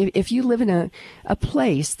realized if you live in a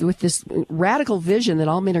place with this radical vision that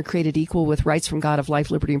all men are created equal with rights from God of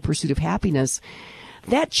life, liberty, and pursuit of happiness,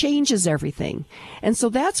 that changes everything. And so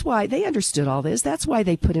that's why they understood all this. That's why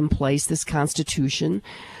they put in place this Constitution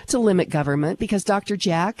to limit government, because Dr.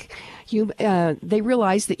 Jack, they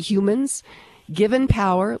realized that humans, given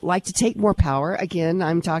power, like to take more power. Again,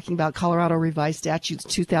 I'm talking about Colorado Revised Statutes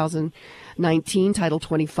 2019, Title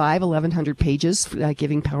 25, 1,100 pages,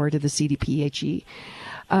 giving power to the CDPHE.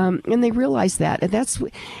 And they realized that. And that's,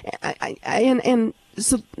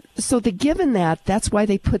 So given that, that's why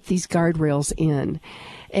they put these guardrails in.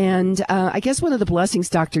 And I guess one of the blessings,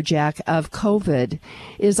 Dr. Jack, of COVID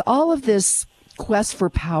is all of this quest for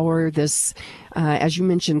power, this, as you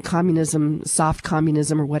mentioned, communism, soft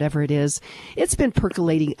communism, or whatever it is. It's been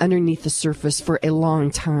percolating underneath the surface for a long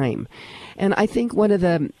time. And I think one of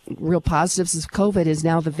the real positives of COVID is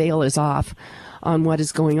now the veil is off on what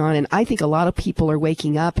is going on. And I think a lot of people are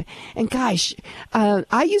waking up. And gosh,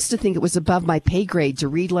 I used to think it was above my pay grade to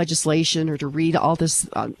read legislation or to read all this,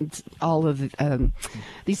 all of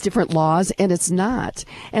these different laws, and it's not.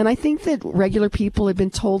 And I think that regular people have been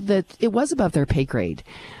told that it was above their pay grade.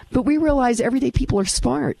 But we realize everyday people are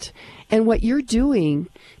smart. And what you're doing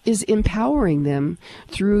is empowering them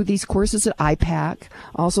through these courses at IPAC,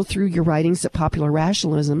 also through your writings at Popular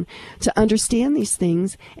Rationalism, to understand these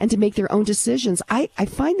things and to make their own decisions. I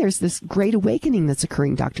find there's this great awakening that's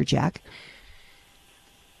occurring, Dr. Jack.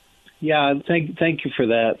 Yeah, thank you for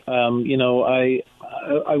that.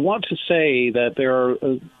 I want to say that there are.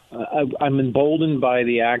 I'm emboldened by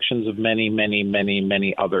the actions of many, many, many,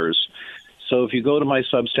 many others. So if you go to my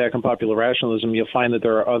Substack on Popular Rationalism, you'll find that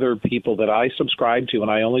there are other people that I subscribe to,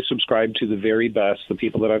 and I only subscribe to the very best, the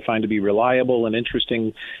people that I find to be reliable and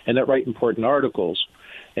interesting and that write important articles.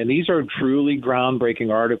 And these are truly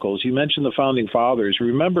groundbreaking articles. You mentioned the Founding Fathers.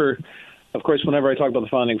 Remember, of course, whenever I talk about the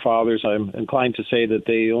Founding Fathers, I'm inclined to say that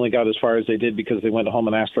they only got as far as they did because they went home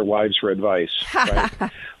and asked their wives for advice. Right?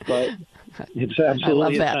 But it's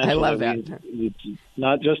absolutely essential. I love that.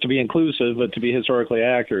 Not just to be inclusive, but to be historically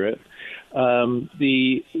accurate.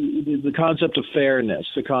 The concept of fairness,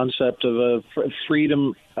 the concept of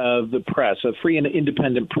freedom of the press, a free and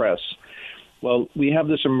independent press. Well, we have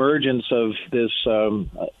this emergence of this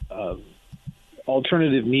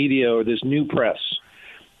alternative media or this new press,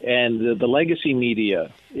 and the legacy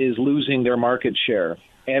media is losing their market share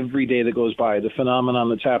every day that goes by. The phenomenon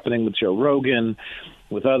that's happening with Joe Rogan,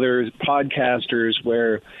 with other podcasters,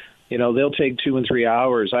 where they'll take 2 and 3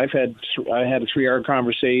 hours. I had a 3-hour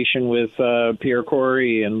conversation with Pierre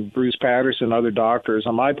Corey and Bruce Patterson, other doctors,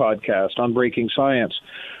 on my podcast on Breaking Science.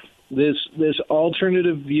 This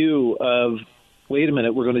alternative view of, wait a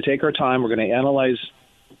minute, we're going to take our time, we're going to analyze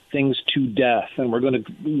things to death, and we're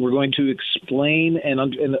going to explain and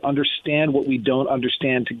understand what we don't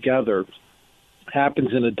understand together,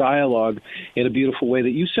 happens in a dialogue in a beautiful way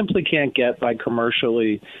that you simply can't get by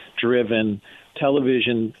commercially driven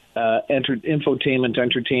television, infotainment,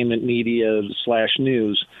 entertainment media /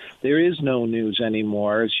 news. There is no news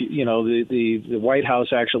anymore. The White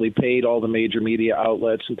House actually paid all the major media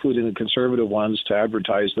outlets, including the conservative ones, to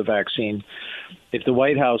advertise the vaccine. If the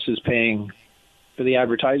White House is paying for the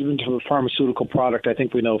advertisement of a pharmaceutical product, I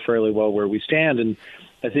think we know fairly well where we stand. And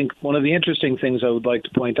I think one of the interesting things I would like to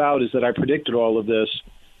point out is that I predicted all of this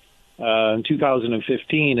in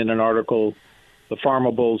 2015 in an article, "The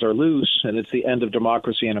Farmables Are Loose, and It's the End of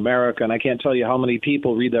Democracy in America." And I can't tell you how many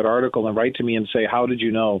people read that article and write to me and say, "How did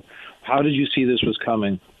you know? How did you see this was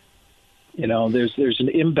coming?" There's an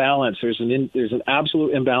imbalance. There's an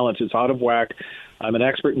absolute imbalance. It's out of whack. I'm an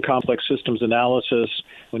expert in complex systems analysis.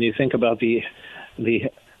 When you think about the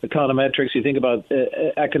econometrics, you think about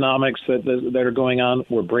economics that are going on.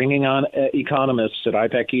 We're bringing on economists at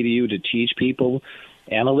IPAC EDU to teach people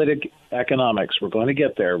Analytic economics. We're going to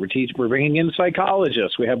get there. We're bringing in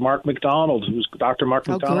psychologists. We have Mark McDonald, who's Dr. Mark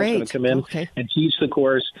McDonald, going to come in and teach the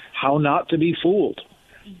course How Not to Be Fooled.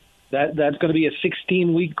 That's going to be a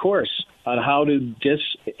 16-week course on how to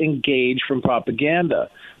disengage from propaganda.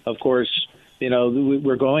 Of course,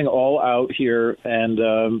 we're going all out here,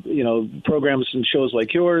 and programs and shows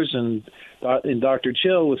like yours and Dr.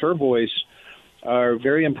 Jill with her voice are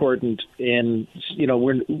very important in,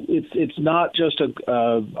 it's not just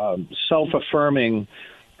a self-affirming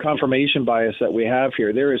confirmation bias that we have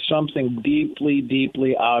here. There is something deeply,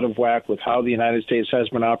 deeply out of whack with how the United States has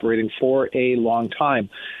been operating for a long time.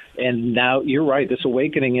 And now you're right, this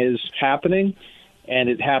awakening is happening, and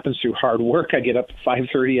it happens through hard work. I get up at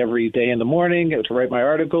 5:30 every day in the morning to write my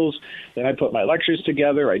articles. Then I put my lectures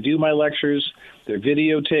together. I do my lectures. They're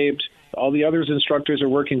videotaped. All the others instructors are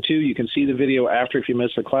working too. You can see the video after if you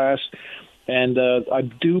miss the class. And I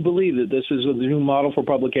do believe that this is a new model for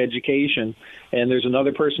public education. And there's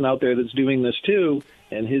another person out there that's doing this too,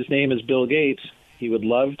 and his name is Bill Gates. He would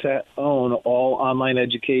love to own all online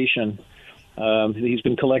education. He's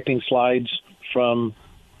been collecting slides from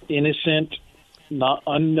innocent, not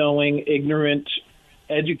unknowing, ignorant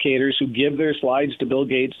educators who give their slides to Bill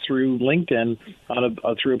Gates through LinkedIn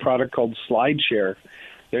through a product called SlideShare.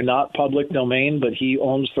 They're not public domain, but he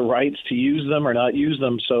owns the rights to use them or not use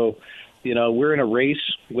them. So, we're in a race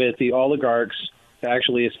with the oligarchs to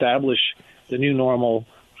actually establish the new normal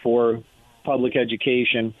for public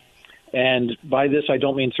education. And by this, I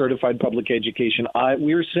don't mean certified public education.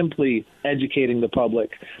 We're simply educating the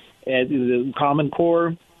public. And the Common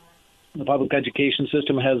Core, the public education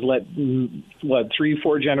system has let,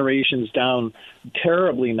 3-4 generations down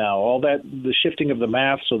terribly now. All that, the shifting of the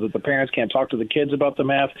math so that the parents can't talk to the kids about the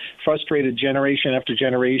math, frustrated generation after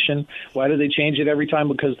generation. Why do they change it every time?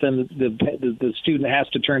 Because then the student has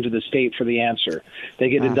to turn to the state for the answer. They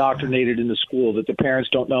get indoctrinated in the school that the parents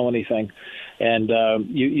don't know anything. And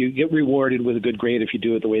you get rewarded with a good grade if you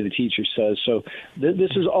do it the way the teacher says. So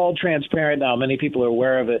this is all transparent now. Many people are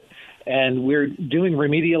aware of it. And we're doing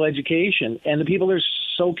remedial education, and the people are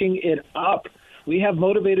soaking it up. We have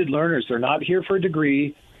motivated learners. They're not here for a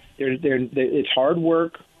degree. It's hard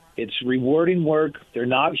work. It's rewarding work. They're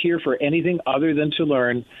not here for anything other than to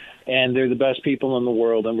learn, and they're the best people in the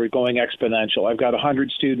world, and we're going exponential. I've got 100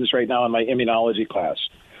 students right now in my immunology class,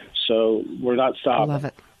 so we're not stopping. I love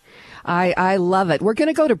it. I love it. We're going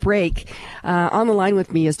to go to break. On the line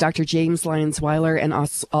with me is Dr. James Lyons-Weiler and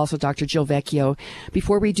also Dr. Jill Vecchio.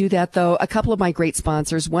 Before we do that, though, a couple of my great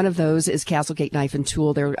sponsors. One of those is Castlegate Knife and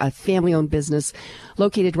Tool. They're a family-owned business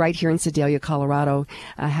located right here in Sedalia, Colorado.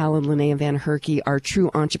 Hal and Linnea Van Herky are true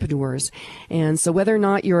entrepreneurs. And so whether or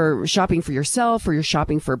not you're shopping for yourself or you're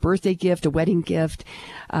shopping for a birthday gift, a wedding gift,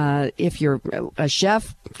 if you're a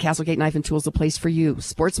chef, Castlegate Knife and Tool is the place for you.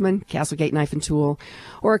 Sportsman, Castlegate Knife and Tool,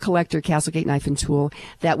 or a collector, Castlegate Knife and Tool.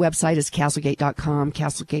 That website is castlegate.com.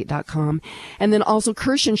 And then also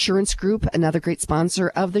Kirsch Insurance Group, another great sponsor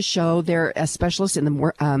of the show. They're a specialist in the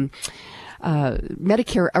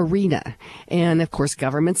Medicare arena. And of course,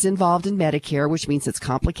 government's involved in Medicare, which means it's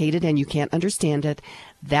complicated and you can't understand it.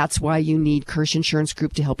 That's why you need Kirsch Insurance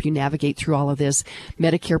Group to help you navigate through all of this.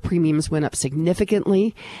 Medicare premiums went up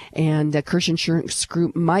significantly, and Kirsch Insurance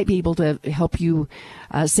Group might be able to help you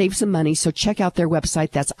save some money. So check out their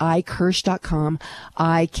website. That's ikirsch.com,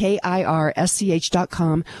 IKIRSCH.com.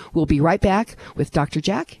 We'll be right back with Dr.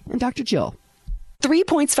 Jack and Dr. Jill. 3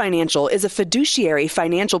 Points Financial is a fiduciary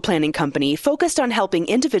financial planning company focused on helping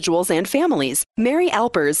individuals and families. Mary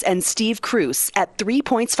Alpers and Steve Cruz at 3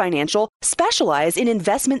 Points Financial specialize in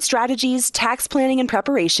investment strategies, tax planning and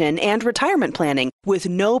preparation, and retirement planning with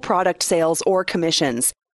no product sales or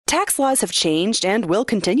commissions. Tax laws have changed and will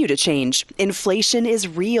continue to change. Inflation is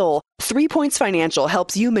real. 3 Points Financial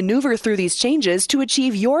helps you maneuver through these changes to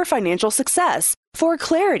achieve your financial success. For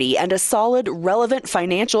clarity and a solid, relevant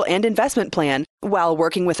financial and investment plan, while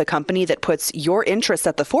working with a company that puts your interests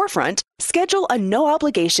at the forefront, schedule a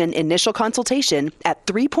no-obligation initial consultation at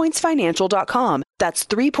 3pointsfinancial.com. That's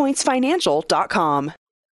 3pointsfinancial.com.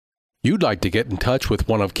 You'd like to get in touch with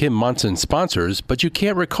one of Kim Munson's sponsors, but you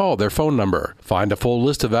can't recall their phone number. Find a full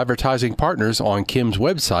list of advertising partners on Kim's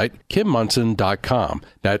website, kimmunson.com.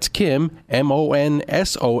 That's Kim,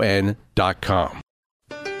 MONSON.com.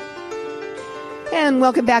 And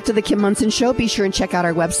welcome back to the Kim Munson Show. Be sure and check out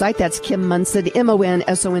our website. That's Kim Munson,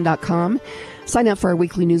 MONSON.com. Sign up for our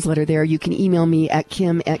weekly newsletter there. You can email me at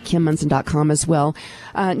kim@kimmunson.com as well.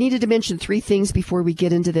 Needed to mention 3 things before we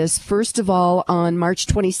get into this. First of all, on March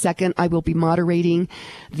 22nd, I will be moderating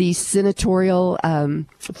the senatorial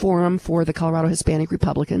forum for the Colorado Hispanic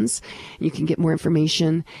Republicans. You can get more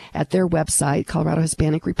information at their website, Colorado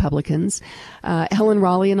Hispanic Republicans. Helen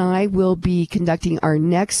Raleigh and I will be conducting our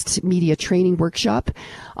next media training workshop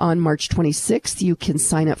on March 26th. You can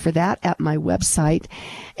sign up for that at my website.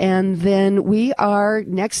 And then we are,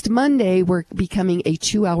 next Monday, we're becoming a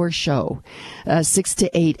 2-hour show, 6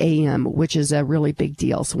 to 8 a.m., which is a really big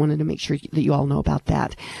deal. So wanted to make sure that you all know about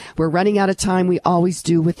that. We're running out of time. We always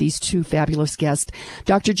do with these 2 fabulous guests.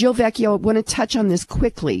 Dr. Jill Vecchio, I want to touch on this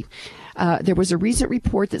quickly. There was a recent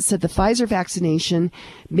report that said the Pfizer vaccination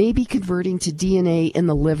may be converting to DNA in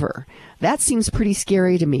the liver. That seems pretty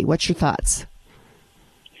scary to me. What's your thoughts?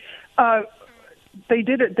 They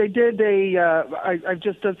did it. I've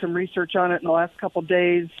just done some research on it in the last couple of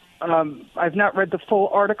days. I've not read the full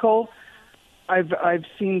article. I've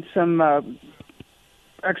seen some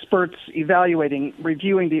experts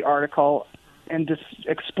reviewing the article and just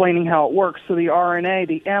explaining how it works. So the RNA,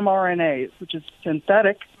 the mRNA, which is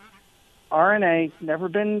synthetic RNA, never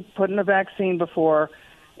been put in a vaccine before,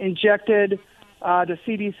 injected. The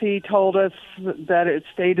CDC told us that it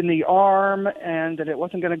stayed in the arm and that it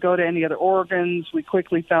wasn't going to go to any other organs. We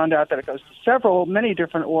quickly found out that it goes to many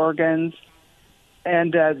different organs.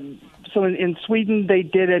 And so in Sweden, they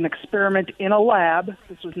did an experiment in a lab.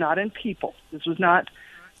 This was not in people. This was not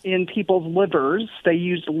in people's livers. They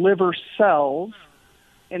used liver cells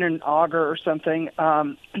in an auger or something,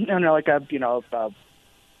 like a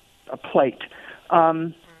plate.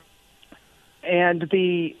 And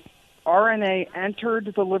the RNA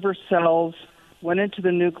entered the liver cells, went into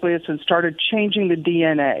the nucleus, and started changing the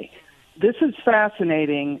DNA. This is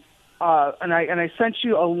fascinating, and I sent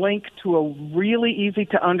you a link to a really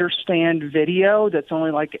easy-to-understand video that's only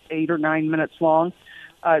like 8 or 9 minutes long.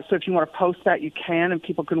 So if you want to post that, you can, and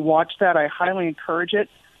people can watch that. I highly encourage it.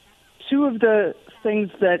 2 of the things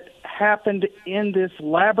that happened in this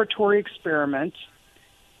laboratory experiment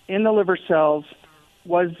in the liver cells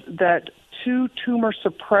was that 2 tumor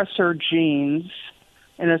suppressor genes,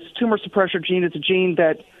 and a tumor suppressor gene is a gene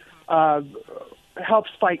that helps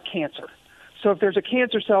fight cancer. So if there's a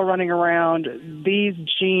cancer cell running around, these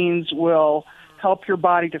genes will help your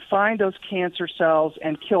body to find those cancer cells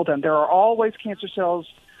and kill them. There are always cancer cells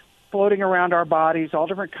floating around our bodies, all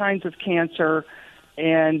different kinds of cancer,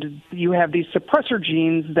 and you have these suppressor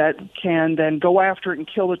genes that can then go after it and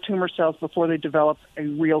kill the tumor cells before they develop a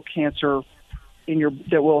real cancer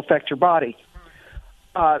that will affect your body.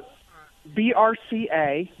 BRCA,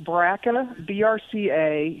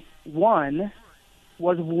 BRCA1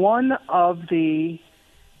 was one of the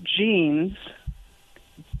genes,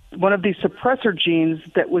 one of the suppressor genes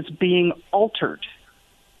that was being altered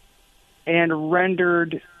and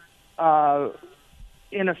rendered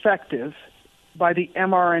ineffective by the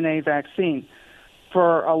mRNA vaccine.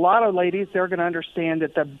 For a lot of ladies, they're going to understand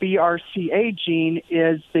that the BRCA gene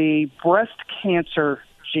is the breast cancer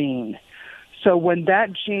gene. So when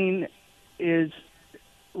that gene is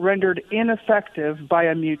rendered ineffective by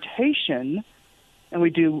a mutation, and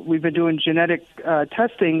we've been doing genetic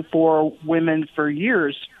testing for women for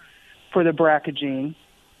years for the BRCA gene,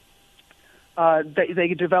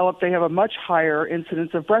 they have a much higher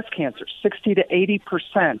incidence of breast cancer, 60 to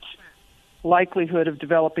 80% likelihood of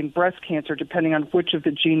developing breast cancer depending on which of the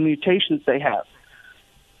gene mutations they have.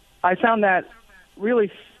 I found that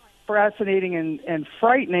really fascinating and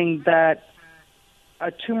frightening that a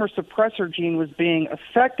tumor suppressor gene was being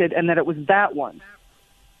affected and that it was that one.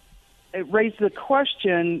 It raised the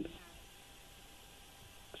question,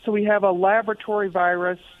 so we have a laboratory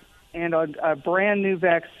virus and a brand new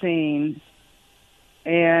vaccine,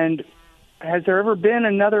 and has there ever been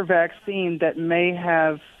another vaccine that may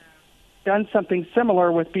have done something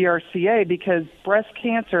similar with BRCA? Because breast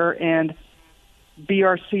cancer and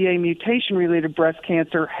BRCA mutation-related breast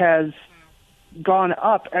cancer has gone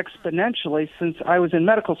up exponentially since I was in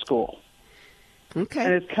medical school. Okay.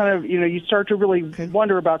 And it's kind of, you start to really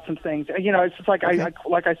wonder about some things. It's just like,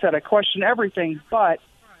 like I said, I question everything, but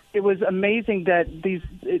it was amazing that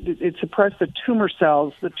it suppressed the tumor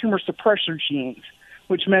cells, the tumor suppressor genes,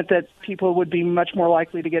 which meant that people would be much more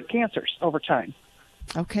likely to get cancers over time.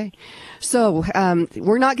 Okay. So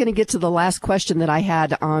we're not going to get to the last question that I had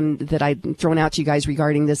that I'd thrown out to you guys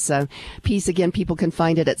regarding this piece. Again, people can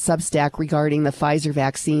find it at Substack regarding the Pfizer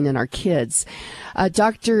vaccine and our kids.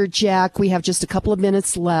 Dr. Jack, we have just a couple of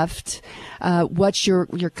minutes left. What's your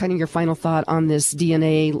final thought on this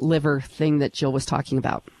DNA liver thing that Jill was talking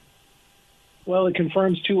about? Well, it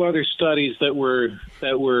confirms two other studies that were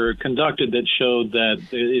conducted that showed that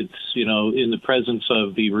it's, in the presence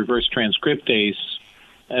of the reverse transcriptase,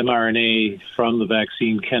 mRNA from the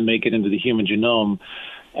vaccine can make it into the human genome.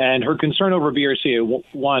 And her concern over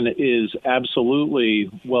BRCA1 is absolutely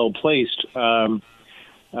well placed. Having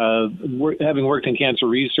worked in cancer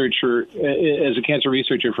researcher as a cancer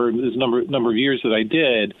researcher for this number of years that I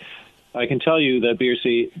did, I can tell you that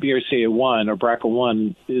BRCA1 or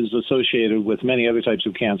BRCA1 is associated with many other types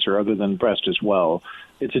of cancer other than breast as well.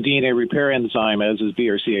 It's a DNA repair enzyme, as is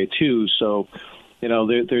BRCA2. So,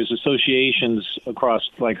 there's associations across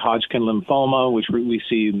like Hodgkin lymphoma, which we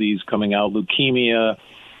see these coming out, leukemia.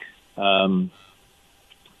 The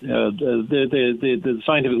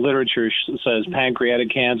scientific literature says pancreatic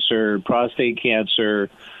cancer, prostate cancer.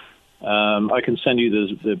 I can send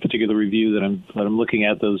you the particular review that I'm looking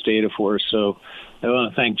at those data for. So I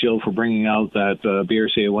want to thank Jill for bringing out that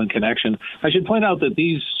BRCA1 connection. I should point out that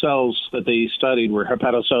these cells that they studied were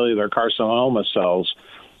hepatocellular carcinoma cells,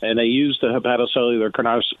 and they used the hepatocellular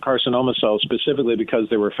carcinoma cells specifically because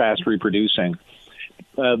they were fast reproducing.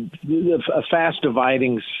 A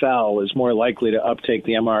fast-dividing cell is more likely to uptake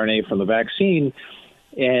the mRNA from the vaccine,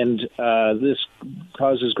 and this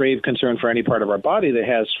causes grave concern for any part of our body that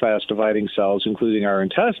has fast-dividing cells, including our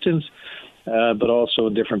intestines, but also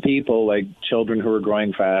in different people, like children who are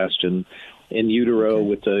growing fast, and in utero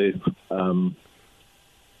with the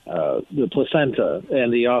placenta.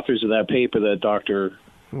 And the authors of that paper that Dr.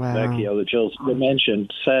 Vecchio, that Jill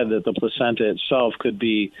mentioned, said that the placenta itself could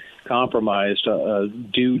be compromised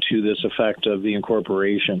due to this effect of the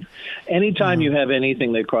incorporation. Anytime you have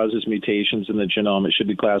anything that causes mutations in the genome, it should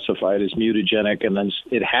be classified as mutagenic, and then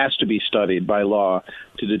it has to be studied by law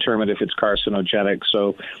to determine if it's carcinogenic.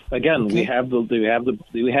 So again, we have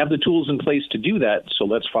the tools in place to do that. So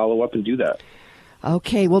let's follow up and do that.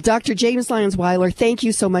 Okay. Well, Dr. James Lyons-Weiler, thank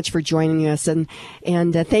you so much for joining us, and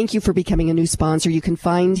thank you for becoming a new sponsor. You can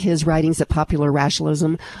find his writings at Popular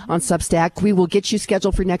Rationalism on Substack. We will get you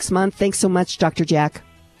scheduled for next month. Thanks so much, Dr. Jack.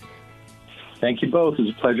 Thank you both. It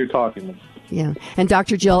was a pleasure talking with you. Yeah. And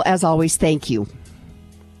Dr. Jill, as always, thank you.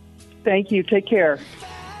 Thank you. Take care.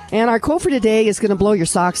 And our quote for today is going to blow your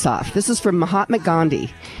socks off. This is from Mahatma Gandhi.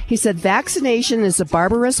 He said, "Vaccination is a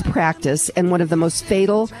barbarous practice and one of the most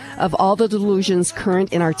fatal of all the delusions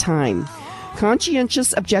current in our time.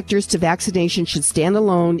 Conscientious objectors to vaccination should stand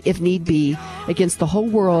alone, if need be, against the whole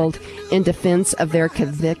world in defense of their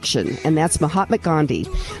conviction." And that's Mahatma Gandhi.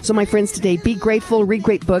 So, my friends, today, be grateful, read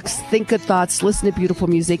great books, think good thoughts, listen to beautiful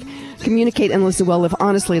music, communicate and listen well, live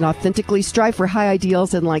honestly and authentically, strive for high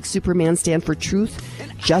ideals, and like Superman, stand for truth,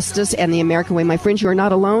 justice, and the American way. My friends, you are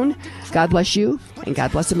not alone. God bless you, and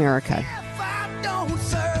God bless America.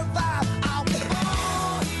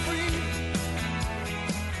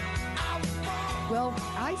 Well,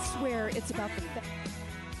 I swear it's about the